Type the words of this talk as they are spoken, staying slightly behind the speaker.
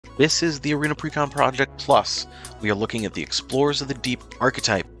This is the Arena Precon Project Plus. We are looking at the Explorers of the Deep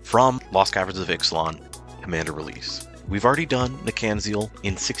archetype from Lost Caverns of Ixalan Commander Release. We've already done Nicanzil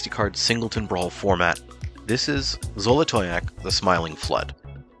in 60-card Singleton Brawl format. This is Xolatoyac, the Smiling Flood.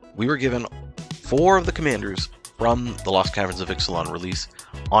 We were given 4 of the commanders from the Lost Caverns of Ixalan release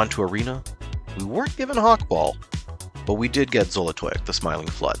onto Arena. We weren't given Hawkball, but we did get Xolatoyac, the Smiling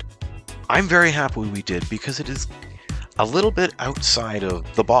Flood. I'm very happy we did because it is a little bit outside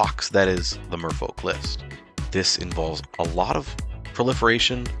of the box that is the Merfolk list. This involves a lot of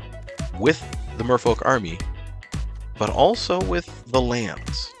proliferation with the Merfolk army, but also with the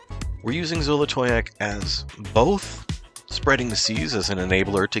lands. We're using Xolatoyac as both spreading the seas as an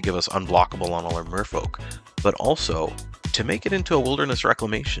enabler to give us unblockable on all our Merfolk, but also to make it into a wilderness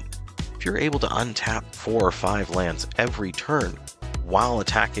reclamation. If you're able to untap 4 or 5 lands every turn while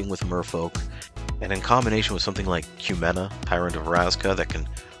attacking with Merfolk, and in combination with something like Cumena, Tyrant of Razka, that can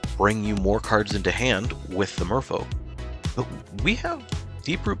bring you more cards into hand with the Merfolk. But we have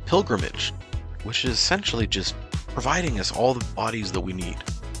Deep-Root Pilgrimage, which is essentially just providing us all the bodies that we need.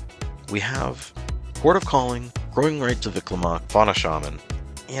 We have Port of Calling, Growing Rites of Ixalan, Fauna Shaman,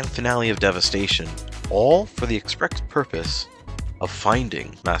 and Finale of Devastation, all for the express purpose of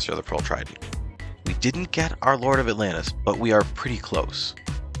finding Master of the Pearl Trident. We didn't get our Lord of Atlantis, but we are pretty close.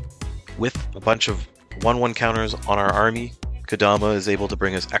 With a bunch of 1/1 counters on our army, Kodama is able to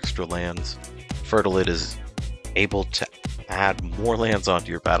bring us extra lands. Fertilid is able to add more lands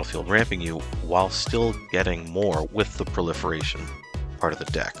onto your battlefield, ramping you while still getting more with the proliferation part of the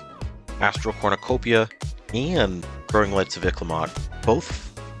deck. Astral Cornucopia and Growing Lights of Ixalan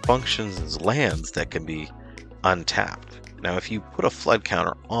both functions as lands that can be untapped. Now, if you put a flood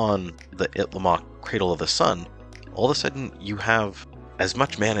counter on the Ixalan Cradle of the Sun, all of a sudden you have as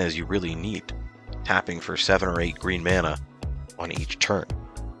much mana as you really need, tapping for 7 or 8 green mana on each turn.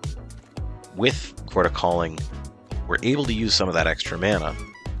 With Port of Calling, we're able to use some of that extra mana,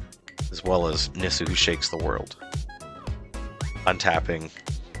 as well as Nissu, who shakes the world. Untapping,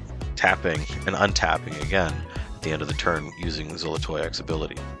 tapping, and untapping again at the end of the turn using Xolatoyac's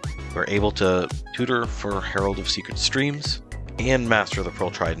ability. We're able to tutor for Herald of Secret Streams and Master of the Pearl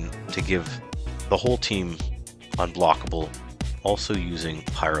Trident to give the whole team unblockable, also using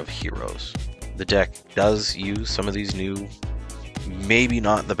Pyre of Heroes. The deck does use some of these new, maybe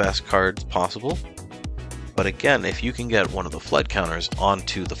not the best cards possible, but again, if you can get one of the flood counters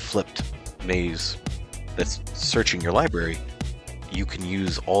onto the flipped maze that's searching your library, you can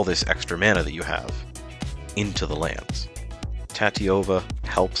use all this extra mana that you have into the lands. Tatiova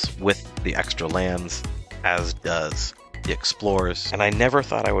helps with the extra lands, as does the Explorers, and I never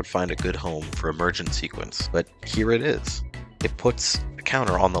thought I would find a good home for Emergent Sequence, but here it is. It puts a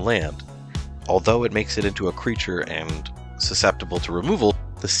counter on the land. Although it makes it into a creature and susceptible to removal,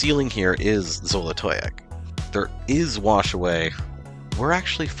 the ceiling here is Xolatoyac. There is Wash Away. We're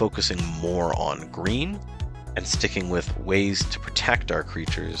actually focusing more on green and sticking with ways to protect our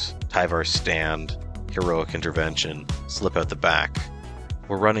creatures. Tyvar's Stand, Heroic Intervention, Slip Out the Back.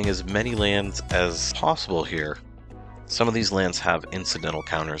 We're running as many lands as possible here. Some of these lands have incidental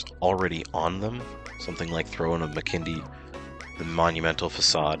counters already on them, something like Throne of Makindi, the Monumental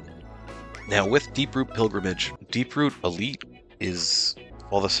Facade. Now with Deep-Root Pilgrimage, Deep-Root Elite is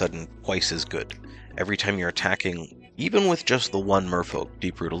all of a sudden twice as good. Every time you're attacking, even with just the one Merfolk,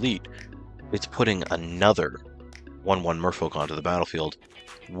 Deep-Root Elite, it's putting another 1/1 Merfolk onto the battlefield,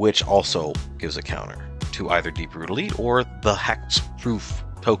 which also gives a counter to either Deep-Root Elite or the Hex-proof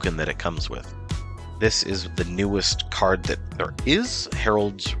token that it comes with. This is the newest card that there is,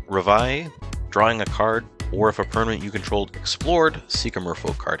 Herald's Revive, drawing a card, or if a permanent you controlled explored, seek a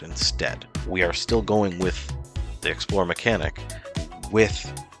Merfolk card instead. We are still going with the Explore mechanic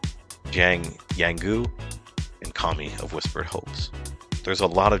with Yangu and Kami of Whispered Hopes. There's a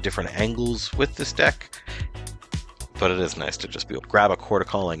lot of different angles with this deck, but it is nice to just be able to grab a Port of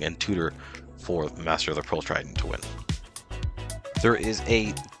Calling and tutor for Master of the Pearl Trident to win. There is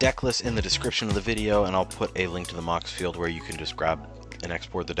a deck list in the description of the video, and I'll put a link to the Mox field where you can just grab and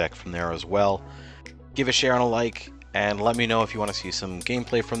export the deck from there as well. Give a share and a like, and let me know if you want to see some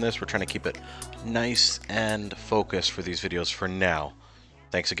gameplay from this. We're trying to keep it nice and focused for these videos for now.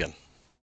 Thanks again.